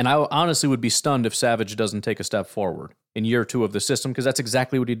yourself. And I honestly would be stunned if Savage doesn't take a step forward in year 2 of the system, because that's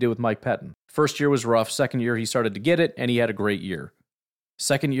exactly what he did with Mike Pettin. First year was rough. Second year, he started to get it, and he had a great year.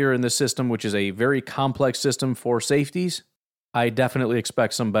 Second year in this system, which is a very complex system for safeties, I definitely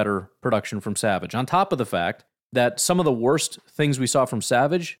expect some better production from Savage. On top of the fact that some of the worst things we saw from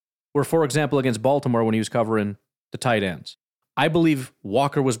Savage were, for example, against Baltimore when he was covering the tight ends. I believe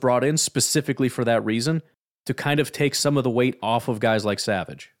Walker was brought in specifically for that reason, to kind of take some of the weight off of guys like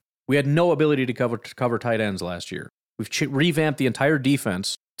Savage. We had no ability to cover tight ends last year. We've revamped the entire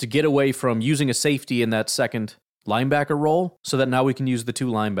defense to get away from using a safety in that second linebacker role so that now we can use the 2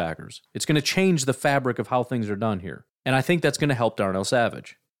 linebackers. It's going to change the fabric of how things are done here. And I think that's going to help Darnell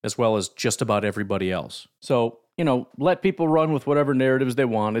Savage, as well as just about everybody else. So, let people run with whatever narratives they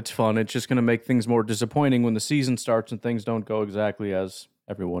want. It's fun. It's just going to make things more disappointing when the season starts and things don't go exactly as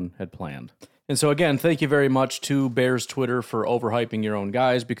everyone had planned. And so again, thank you very much to Bears Twitter for overhyping your own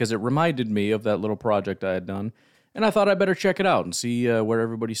guys, because it reminded me of that little project I had done. And I thought I'd better check it out and see where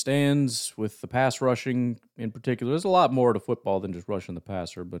everybody stands with the pass rushing in particular. There's a lot more to football than just rushing the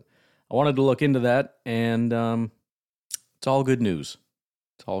passer, but I wanted to look into that, and it's all good news.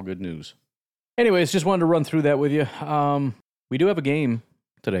 It's all good news. Anyways, just wanted to run through that with you. We do have a game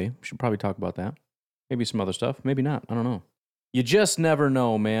today. We should probably talk about that. Maybe some other stuff. Maybe not. I don't know. You just never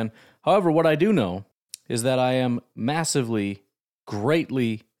know, man. However, what I do know is that I am massively,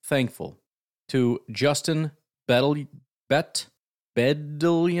 greatly thankful to Justin Bedelian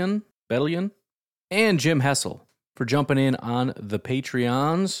and Jim Hessel for jumping in on the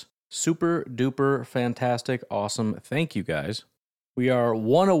Patreons. Super duper fantastic, awesome. Thank you guys. We are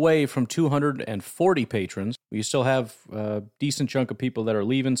 1 away from 240 patrons. We still have a decent chunk of people that are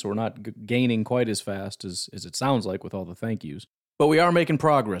leaving, so we're not gaining quite as fast as it sounds like with all the thank yous. But we are making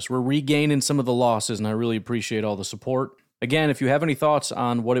progress. We're regaining some of the losses, and I really appreciate all the support. Again, if you have any thoughts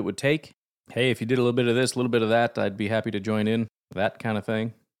on what it would take, hey, if you did a little bit of this, a little bit of that, I'd be happy to join in, that kind of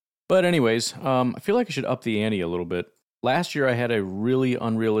thing. But anyways, I feel like I should up the ante a little bit. Last year, I had a really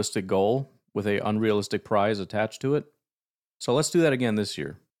unrealistic goal with an unrealistic prize attached to it. So let's do that again this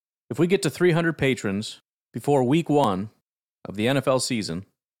year. If we get to 300 patrons before week 1 of the NFL season,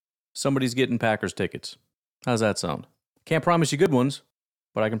 somebody's getting Packers tickets. How's that sound? Can't promise you good ones,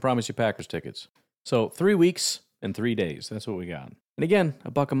 but I can promise you Packers tickets. So 3 weeks and 3 days. That's what we got. And again,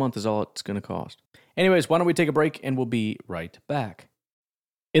 $1 a month is all it's going to cost. Anyways, why don't we take a break and we'll be right back.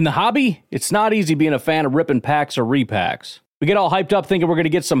 In the hobby, it's not easy being a fan of ripping packs or repacks. We get all hyped up thinking we're going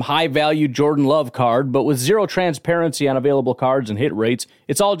to get some high-value Jordan Love card, but with zero transparency on available cards and hit rates,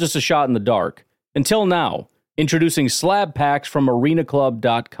 it's all just a shot in the dark. Until now, introducing Slab Packs from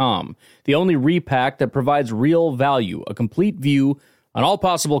ArenaClub.com, the only repack that provides real value, a complete view on all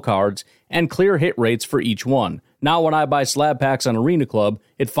possible cards, and clear hit rates for each one. Now when I buy Slab Packs on Arena Club,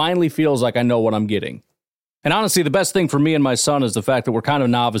 it finally feels like I know what I'm getting. And honestly, the best thing for me and my son is the fact that we're kind of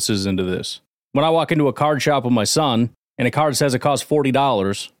novices into this. When I walk into a card shop with my son, and a card says it costs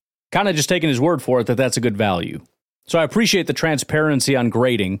 $40, kind of just taking his word for it that that's a good value. So I appreciate the transparency on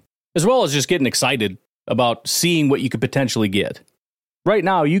grading, as well as just getting excited about seeing what you could potentially get. Right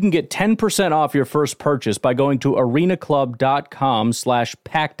now, you can get 10% off your first purchase by going to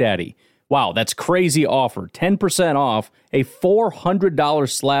arenaclub.com/packdaddy. Wow, that's crazy offer. 10% off a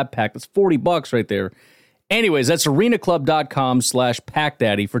 $400 slab pack. That's $40 right there. Anyways, that's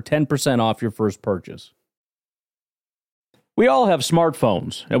arenaclub.com/packdaddy for 10% off your first purchase. We all have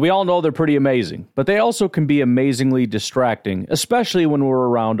smartphones, and we all know they're pretty amazing, but they also can be amazingly distracting, especially when we're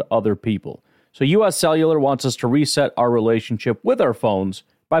around other people. So US Cellular wants us to reset our relationship with our phones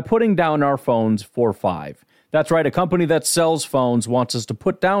by putting down our phones for $5. That's right, a company that sells phones wants us to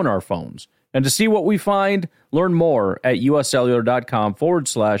put down our phones. And to see what we find, learn more at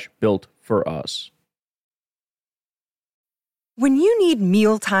uscellular.com/built for us. When you need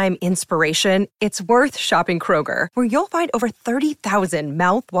mealtime inspiration, it's worth shopping Kroger, where you'll find over 30,000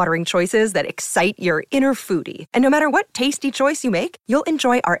 mouth-watering choices that excite your inner foodie. And no matter what tasty choice you make, you'll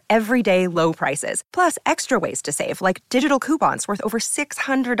enjoy our everyday low prices, plus extra ways to save, like digital coupons worth over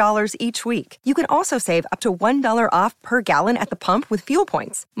 $600 each week. You can also save up to $1 off per gallon at the pump with fuel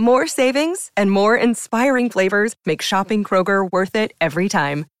points. More savings and more inspiring flavors make shopping Kroger worth it every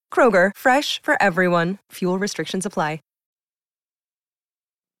time. Kroger, fresh for everyone. Fuel restrictions apply.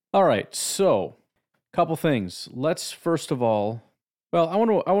 All right, so couple things. Let's first of all, well, I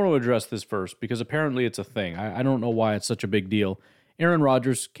want to address this first because apparently it's a thing. I don't know why it's such a big deal. Aaron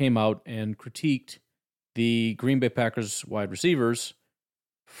Rodgers came out and critiqued the Green Bay Packers wide receivers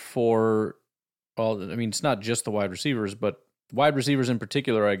for, well, I mean, it's not just the wide receivers, but wide receivers in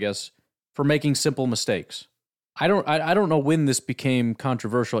particular, I guess, for making simple mistakes. I don't know when this became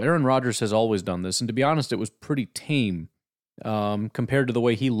controversial. Aaron Rodgers has always done this, and to be honest, it was pretty tame. Compared to the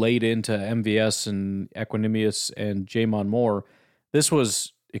way he laid into MVS and Equanimeous and Jamon Moore, this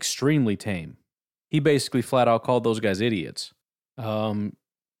was extremely tame. He basically flat out called those guys idiots. In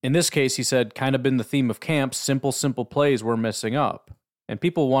this case, he said, kind of been the theme of camp, simple plays we're messing up. And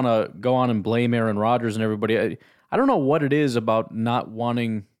people want to go on and blame Aaron Rodgers and everybody. I don't know what it is about not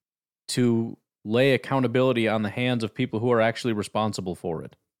wanting to lay accountability on the hands of people who are actually responsible for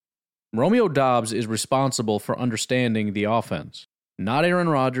it. Romeo Doubs is responsible for understanding the offense. Not Aaron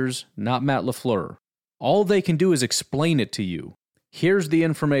Rodgers, not Matt LaFleur. All they can do is explain it to you. Here's the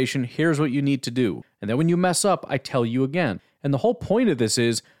information, here's what you need to do. And then when you mess up, I tell you again. And the whole point of this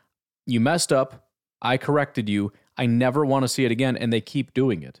is, you messed up, I corrected you, I never want to see it again, and they keep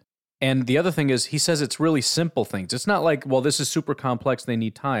doing it. And the other thing is, he says it's really simple things. It's not like, well, this is super complex, they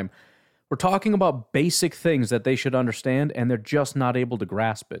need time. We're talking about basic things that they should understand, and they're just not able to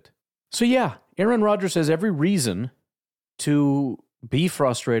grasp it. So yeah, Aaron Rodgers has every reason to be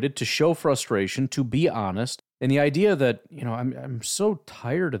frustrated, to show frustration, to be honest. And the idea that, I'm so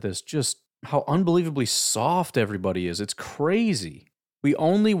tired of this, just how unbelievably soft everybody is. It's crazy. We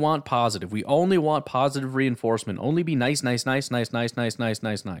only want positive. We only want positive reinforcement. Only be nice.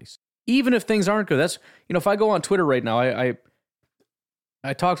 Even if things aren't good. That's, if I go on Twitter right now, I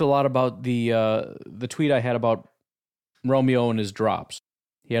talked a lot about the tweet I had about Romeo and his drops.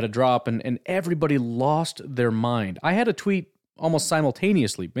 He had a drop, and everybody lost their mind. I had a tweet almost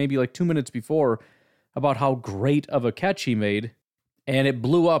simultaneously, maybe like 2 minutes before, about how great of a catch he made, and it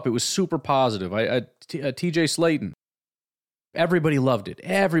blew up. It was super positive. TJ Slayton. Everybody loved it.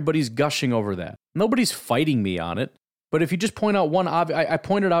 Everybody's gushing over that. Nobody's fighting me on it. But if you just point out I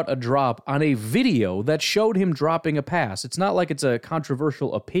pointed out a drop on a video that showed him dropping a pass. It's not like it's a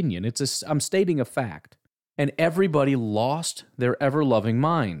controversial opinion. I'm stating a fact. And everybody lost their ever-loving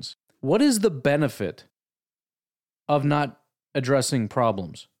minds. What is the benefit of not addressing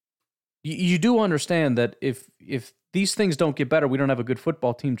problems? You do understand that if these things don't get better, we don't have a good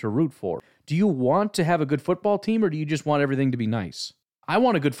football team to root for. Do you want to have a good football team, or do you just want everything to be nice? I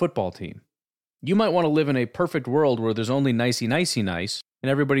want a good football team. You might want to live in a perfect world where there's only nicey nice, and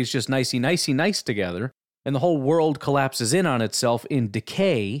everybody's just nicey nice together, and the whole world collapses in on itself in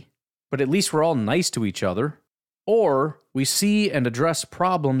decay, but at least we're all nice to each other. Or we see and address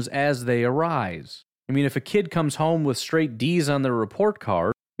problems as they arise. I mean, if a kid comes home with straight D's on their report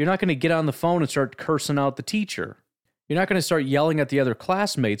card, you're not going to get on the phone and start cursing out the teacher. You're not going to start yelling at the other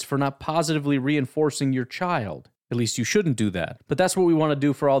classmates for not positively reinforcing your child. At least you shouldn't do that. But that's what we want to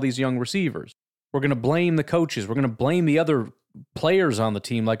do for all these young receivers. We're going to blame the coaches. We're going to blame the other players on the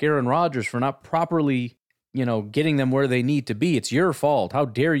team, like Aaron Rodgers, for not properly, getting them where they need to be. It's your fault. How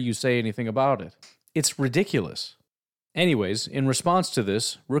dare you say anything about it? It's ridiculous. Anyways, in response to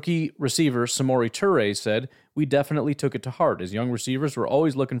this, rookie receiver Samori Toure said, "We definitely took it to heart. As young receivers, we're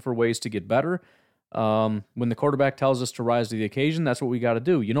always looking for ways to get better. When the quarterback tells us to rise to the occasion, that's what we got to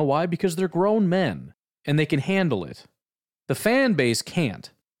do. You know why? Because they're grown men, and they can handle it. The fan base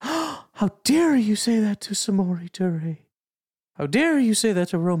can't." How dare you say that to Samori Toure? How dare you say that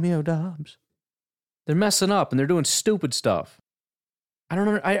to Romeo Doubs? They're messing up, and they're doing stupid stuff. I don't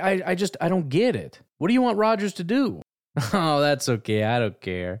know. I don't get it. What do you want Rodgers to do? Oh, that's okay. I don't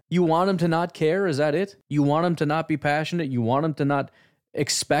care. You want him to not care? Is that it? You want him to not be passionate? You want him to not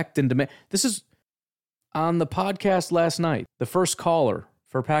expect and demand? This is on the podcast last night. The first caller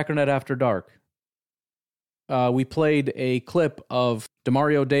for Packernet After Dark. We played a clip of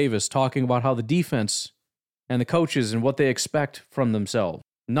Demario Davis talking about how the defense and the coaches and what they expect from themselves.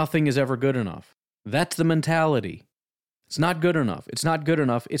 Nothing is ever good enough. That's the mentality. It's not good enough. It's not good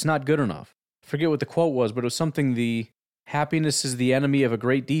enough. It's not good enough. I forget what the quote was, but it was something happiness is the enemy of a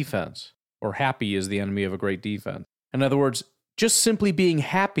great defense, or happy is the enemy of a great defense. In other words, just simply being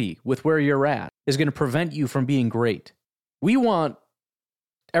happy with where you're at is going to prevent you from being great. We want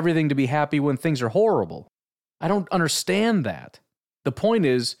everything to be happy when things are horrible. I don't understand that. The point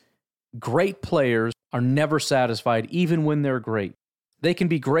is, great players are never satisfied even when they're great. They can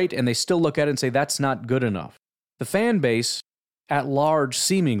be great and they still look at it and say, that's not good enough. The fan base, at large,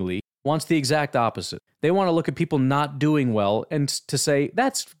 seemingly, wants the exact opposite. They want to look at people not doing well and to say,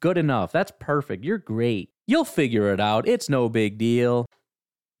 that's good enough, that's perfect, you're great, you'll figure it out, it's no big deal.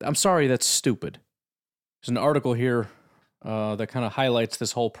 I'm sorry, that's stupid. There's an article here that kind of highlights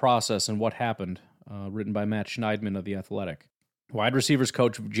this whole process and what happened, written by Matt Schneidman of The Athletic. Wide receivers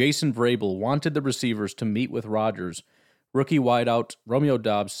coach Jason Vrabel wanted the receivers to meet with Rodgers. Rookie wideout Romeo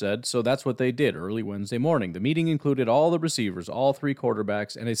Doubs said, so that's what they did early Wednesday morning. The meeting included all the receivers, all three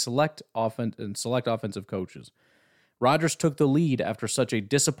quarterbacks, and select offensive coaches. Rodgers took the lead after such a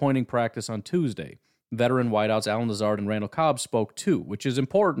disappointing practice on Tuesday. Veteran wideouts Allen Lazard and Randall Cobb spoke too, which is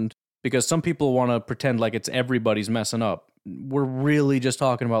important because some people want to pretend like it's everybody's messing up. We're really just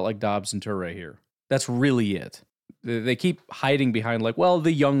talking about like Doubs and Toure here. That's really it. They keep hiding behind like, well,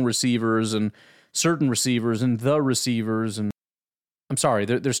 the young receivers and certain receivers and the receivers. And I'm sorry,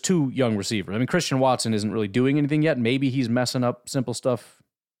 there's two young receivers. I mean, Christian Watson isn't really doing anything yet. Maybe he's messing up simple stuff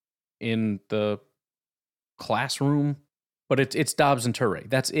in the classroom, but it's Doubs and Toure.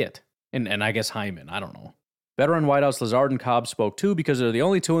 That's it. And I guess Hyman. I don't know. Veteran wideouts Lazard and Cobb spoke too because they're the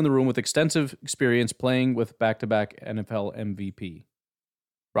only two in the room with extensive experience playing with back-to-back NFL MVP.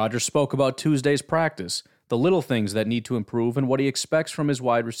 Rodgers spoke about Tuesday's practice, the little things that need to improve, and what he expects from his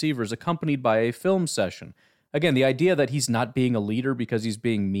wide receivers, accompanied by a film session. Again, the idea that he's not being a leader because he's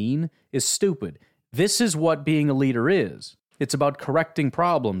being mean is stupid. This is what being a leader is. It's about correcting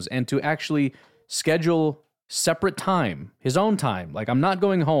problems and to actually schedule separate time, his own time. Like, I'm not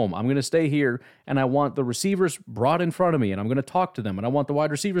going home. I'm going to stay here, and I want the receivers brought in front of me, and I'm going to talk to them, and I want the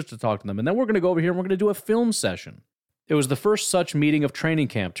wide receivers to talk to them, and then we're going to go over here, and we're going to do a film session. It was the first such meeting of training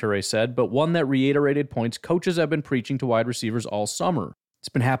camp, Toure said, but one that reiterated points coaches have been preaching to wide receivers all summer. It's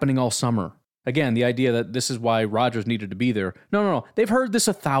been happening all summer. Again, the idea that this is why Rodgers needed to be there. No. They've heard this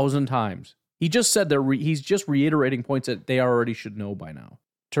 1,000 times. He just said that he's just reiterating points that they already should know by now.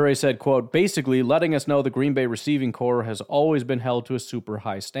 Toure said, quote, basically letting us know the Green Bay receiving corps has always been held to a super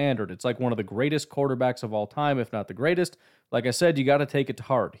high standard. It's like one of the greatest quarterbacks of all time, if not the greatest. Like I said, you got to take it to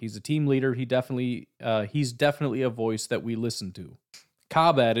heart. He's a team leader. He's definitely a voice that we listen to.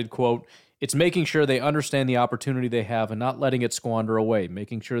 Cobb added, quote, it's making sure they understand the opportunity they have and not letting it squander away,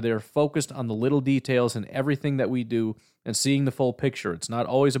 making sure they're focused on the little details in everything that we do and seeing the full picture. It's not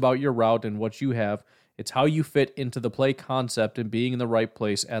always about your route and what you have. It's how you fit into the play concept and being in the right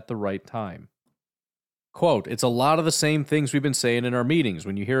place at the right time. Quote, it's a lot of the same things we've been saying in our meetings.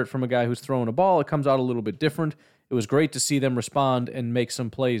 When you hear it from a guy who's throwing a ball, it comes out a little bit different. It was great to see them respond and make some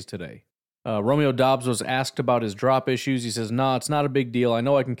plays today. Romeo Doubs was asked about his drop issues. He says, nah, it's not a big deal. I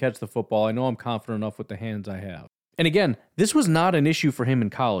know I can catch the football. I know I'm confident enough with the hands I have. And again, this was not an issue for him in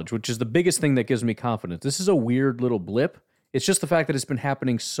college, which is the biggest thing that gives me confidence. This is a weird little blip. It's just the fact that it's been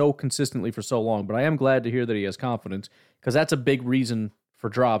happening so consistently for so long. But I am glad to hear that he has confidence, because that's a big reason for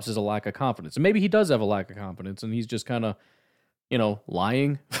drops is a lack of confidence. And maybe he does have a lack of confidence, and he's just kind of,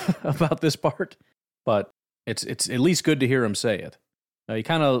 lying about this part. But it's at least good to hear him say it. He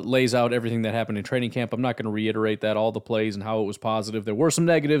kind of lays out everything that happened in training camp. I'm not going to reiterate that, all the plays and how it was positive. There were some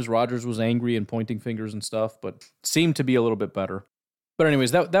negatives. Rodgers was angry and pointing fingers and stuff, but seemed to be a little bit better. But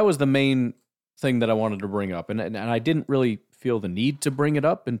anyways, that was the main thing that I wanted to bring up. And I didn't really feel the need to bring it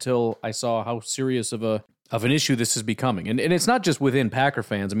up until I saw how serious of an issue this is becoming. And it's not just within Packer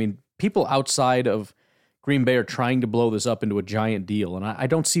fans. I mean, people outside of Green Bay are trying to blow this up into a giant deal, and I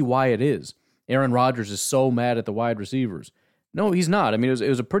don't see why it is. Aaron Rodgers is so mad at the wide receivers. No, he's not. I mean, it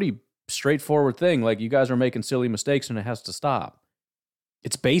was a pretty straightforward thing. Like, you guys are making silly mistakes, and it has to stop.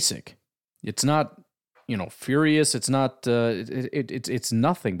 It's basic. It's not, furious. It's not. It's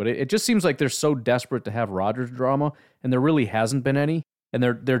nothing. But it just seems like they're so desperate to have Rodgers drama, and there really hasn't been any. And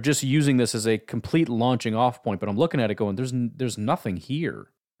they're just using this as a complete launching off point. But I'm looking at it going, there's nothing here.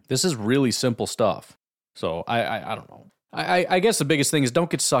 This is really simple stuff. So I don't know. I guess the biggest thing is don't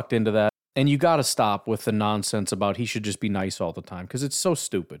get sucked into that. And you got to stop with the nonsense about he should just be nice all the time, because it's so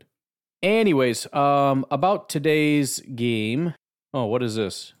stupid. Anyways, about today's game. Oh, what is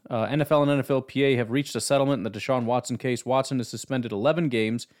this? NFL and NFLPA have reached a settlement in the Deshaun Watson case. Watson is suspended 11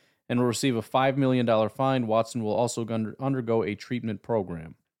 games and will receive a $5 million fine. Watson will also undergo a treatment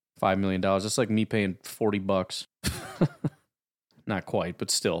program. $5 million. That's like me paying $40. Not quite,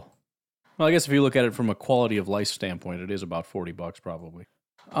 but still. Well, I guess if you look at it from a quality of life standpoint, it is about $40 probably.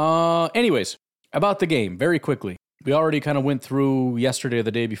 Anyways, about the game, very quickly. We already kind of went through yesterday or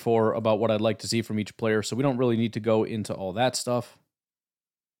the day before about what I'd like to see from each player, so we don't really need to go into all that stuff.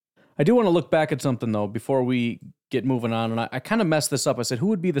 I do want to look back at something, though, before we get moving on, and I kind of messed this up. I said, who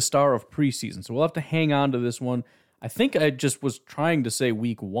would be the star of preseason? So we'll have to hang on to this one. I think I just was trying to say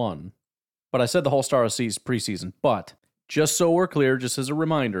week 1, but I said the whole star of preseason. But just so we're clear, just as a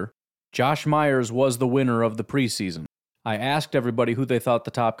reminder, Josh Myers was the winner of the preseason. I asked everybody who they thought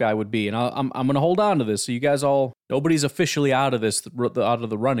the top guy would be, and I'm going to hold on to this. So you guys nobody's officially out of this, out of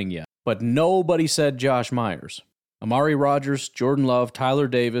the running yet, but nobody said Josh Myers. Amari Rodgers, Jordan Love, Tyler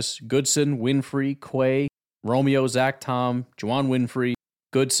Davis, Goodson, Winfrey, Quay, Romeo, Zach Tom, Juwan Winfrey,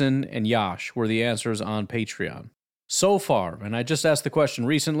 Goodson, and Yash were the answers on Patreon. So far, and I just asked the question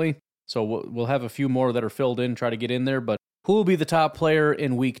recently, so we'll have a few more that are filled in, try to get in there, but who will be the top player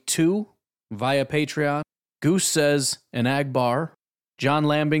in week 2 via Patreon? Goose says an Agbar. John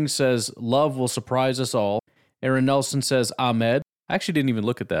Lambing says Love will surprise us all. Aaron Nelson says Ahmed. I actually didn't even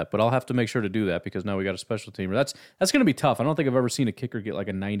look at that, but I'll have to make sure to do that because now we got a special teamer. That's going to be tough. I don't think I've ever seen a kicker get like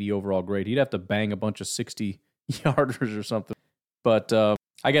a 90 overall grade. He'd have to bang a bunch of 60-yarders or something. But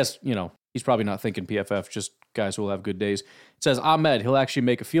I guess, he's probably not thinking PFF, just guys who will have good days. It says Ahmed, he'll actually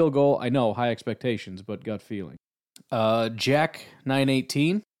make a field goal. I know, high expectations, but gut feeling.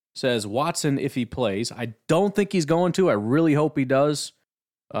 Jack918 says Watson if he plays. I don't think he's going to. I really hope he does.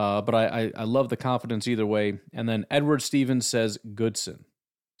 But I love the confidence either way. And then Edward Stevens says Goodson.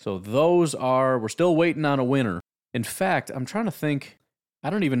 So we're still waiting on a winner. In fact, I'm trying to think. I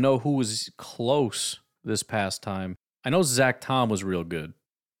don't even know who was close this past time. I know Zach Tom was real good.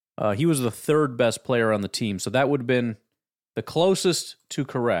 He was the third best player on the team. So that would have been the closest to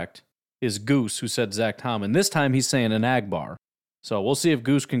correct is Goose, who said Zach Tom. And this time he's saying an Agbar. So we'll see if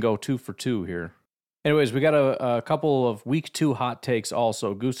Goose can go 2 for 2 here. Anyways, we got a couple of week 2 hot takes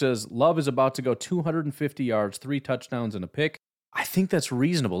also. Goose says Love is about to go 250 yards, 3 touchdowns, and a pick. I think that's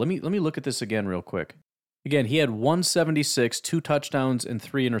reasonable. Let me look at this again real quick. Again, he had 176, 2 touchdowns, and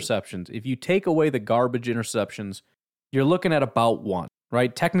 3 interceptions. If you take away the garbage interceptions, you're looking at about 1,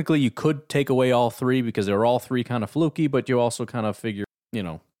 right? Technically, you could take away all 3 because they're all 3 kind of fluky, but you also kind of figure,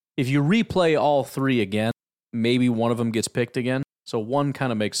 if you replay all 3 again, maybe one of them gets picked again. So 1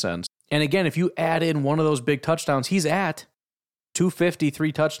 kind of makes sense. And again, if you add in one of those big touchdowns, he's at 250,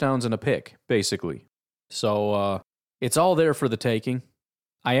 3 touchdowns and a pick, basically. So it's all there for the taking.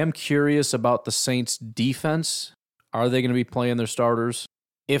 I am curious about the Saints' defense. Are they going to be playing their starters?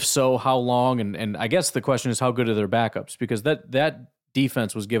 If so, how long? And I guess the question is how good are their backups? Because that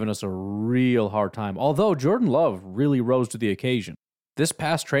defense was giving us a real hard time. Although Jordan Love really rose to the occasion. This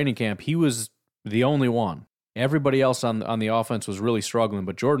past training camp, he was the only one. Everybody else on the offense was really struggling,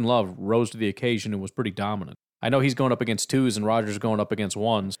 but Jordan Love rose to the occasion and was pretty dominant. I know he's going up against 2s and Rodgers going up against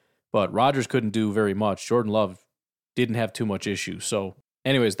 1s, but Rodgers couldn't do very much. Jordan Love didn't have too much issue. So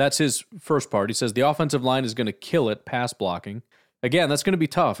anyways, that's his first part. He says the offensive line is going to kill it, pass blocking. Again, that's going to be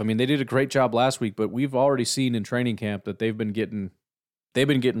tough. I mean, they did a great job last week, but we've already seen in training camp that they've been getting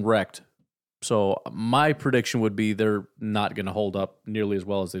wrecked. So my prediction would be they're not going to hold up nearly as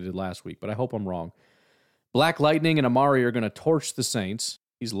well as they did last week, but I hope I'm wrong. Black Lightning and Amari are going to torch the Saints.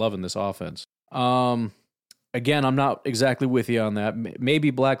 He's loving this offense. Again, I'm not exactly with you on that.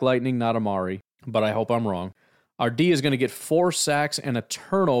 Maybe Black Lightning, not Amari, but I hope I'm wrong. Our D is going to get 4 sacks and a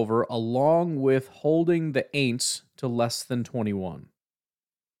turnover along with holding the Aints to less than 21.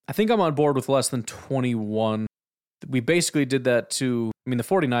 I think I'm on board with less than 21. We basically did that the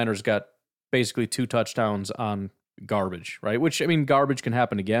 49ers got basically 2 touchdowns on garbage, right? Which, garbage can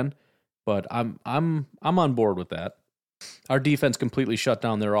happen again. But I'm on board with that. Our defense completely shut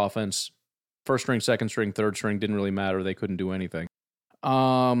down their offense First string, second string, third string, didn't really matter. They couldn't do anything.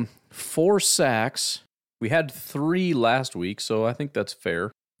 4 sacks. We had 3 last week, so I think that's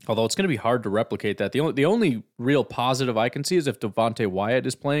fair. Although it's going to be hard to replicate that. The only real positive I can see is if Devonte Wyatt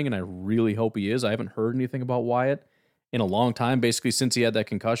is playing, and I really hope he is. I haven't heard anything about Wyatt in a long time, basically since he had that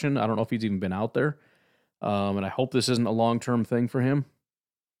concussion. I don't know if he's even been out there. And I hope this isn't a long-term thing for him.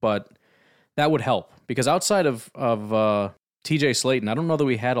 But that would help. Because outside of TJ Slayton, I don't know that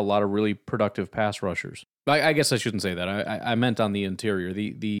we had a lot of really productive pass rushers. I guess I shouldn't say that. I meant on the interior.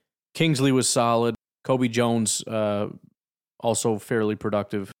 The Kingsley was solid. Kobe Jones also fairly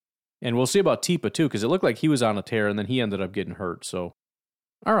productive. And we'll see about Tipa too, because it looked like he was on a tear and then he ended up getting hurt. So,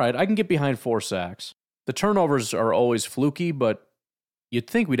 all right, I can get behind 4 sacks. The turnovers are always fluky, but you'd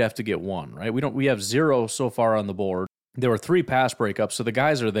think we'd have to get 1, right? We have 0 so far on the board. There were 3 pass breakups, so the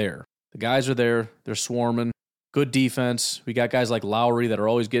guys are there. The guys are there. They're swarming. Good defense. We got guys like Lowry that are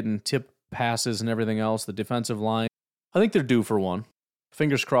always getting tipped passes and everything else. The defensive line, I think they're due for 1.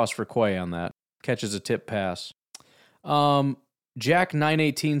 Fingers crossed for Quay on that. Catches a tip pass. Jack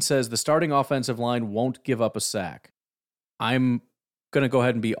 918 says the starting offensive line won't give up a sack. I'm going to go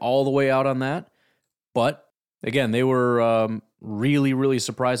ahead and be all the way out on that. But again, they were really, really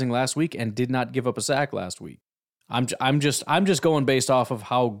surprising last week and did not give up a sack last week. I'm just going based off of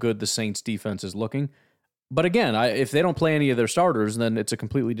how good the Saints defense is looking. But again, if they don't play any of their starters, then it's a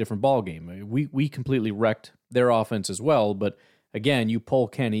completely different ballgame. We completely wrecked their offense as well. But again, you pull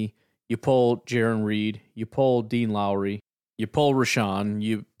Kenny, you pull Jaron Reed, you pull Dean Lowry, you pull Rashawn,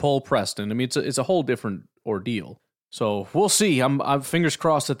 you pull Preston. I mean, it's a whole different ordeal. So we'll see. I'm fingers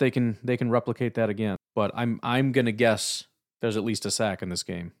crossed that they can replicate that again. But I'm gonna guess there's at least a sack in this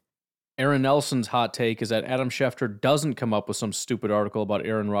game. Aaron Nelson's hot take is that Adam Schefter doesn't come up with some stupid article about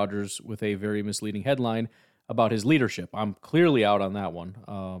Aaron Rodgers with a very misleading headline about his leadership. I'm clearly out on that one.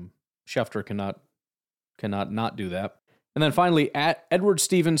 Schefter cannot not do that. And then finally, Edward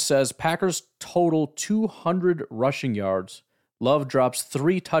Stevens says Packers total 200 rushing yards. Love drops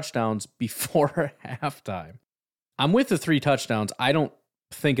 3 touchdowns before halftime. I'm with the 3 touchdowns. I don't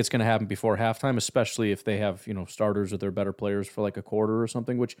think it's going to happen before halftime, especially if they have, starters or their better players for like a quarter or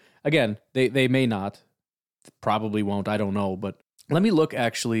something, which, again, they may not. Probably won't. I don't know. But let me look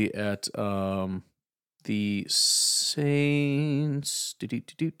actually at the Saints.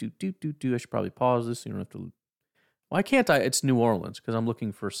 I should probably pause this so you don't have to. Why can't I? It's New Orleans because I'm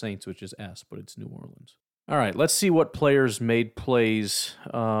looking for Saints, which is S, but it's New Orleans. All right, let's see what players made plays.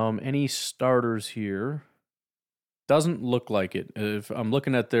 Any starters here? Doesn't look like it. If I'm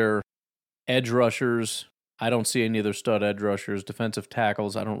looking at their edge rushers, I don't see any of their stud edge rushers. Defensive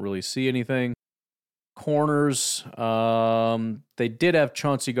tackles, I don't really see anything. Corners, they did have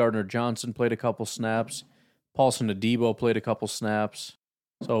Chauncey Gardner-Johnson played a couple snaps. Paulson Adebo played a couple snaps.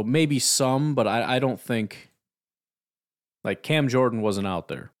 So maybe some, but I don't think... Like, Cam Jordan wasn't out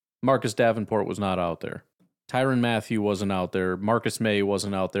there. Marcus Davenport was not out there. Tyrann Mathieu wasn't out there. Marcus May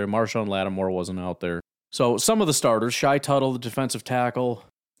wasn't out there. Marshawn Lattimore wasn't out there. So some of the starters, Shy Tuttle, the defensive tackle,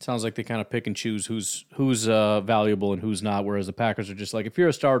 sounds like they kind of pick and choose who's valuable and who's not, whereas the Packers are just like, if you're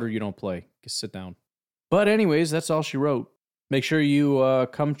a starter, you don't play. Just sit down. But anyways, that's all she wrote. Make sure you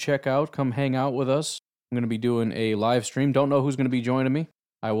come hang out with us. I'm going to be doing a live stream. Don't know who's going to be joining me.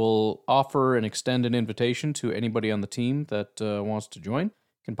 I will offer and extend an invitation to anybody on the team that wants to join.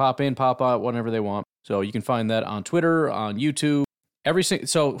 Can pop in, pop out, whenever they want. So you can find that on Twitter, on YouTube.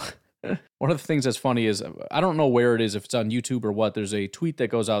 So one of the things that's funny is, I don't know where it is, if it's on YouTube or what, there's a tweet that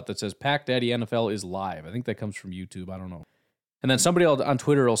goes out that says, Pack Daddy NFL is live. I think that comes from YouTube. I don't know. And then somebody on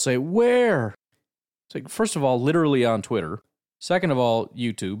Twitter will say, where? It's like, first of all, literally on Twitter. Second of all,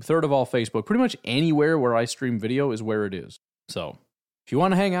 YouTube. Third of all, Facebook. Pretty much anywhere where I stream video is where it is. So if you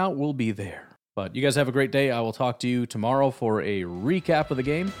want to hang out, we'll be there. But you guys have a great day. I will talk to you tomorrow for a recap of the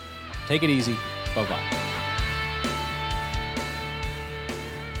game. Take it easy. Bye-bye.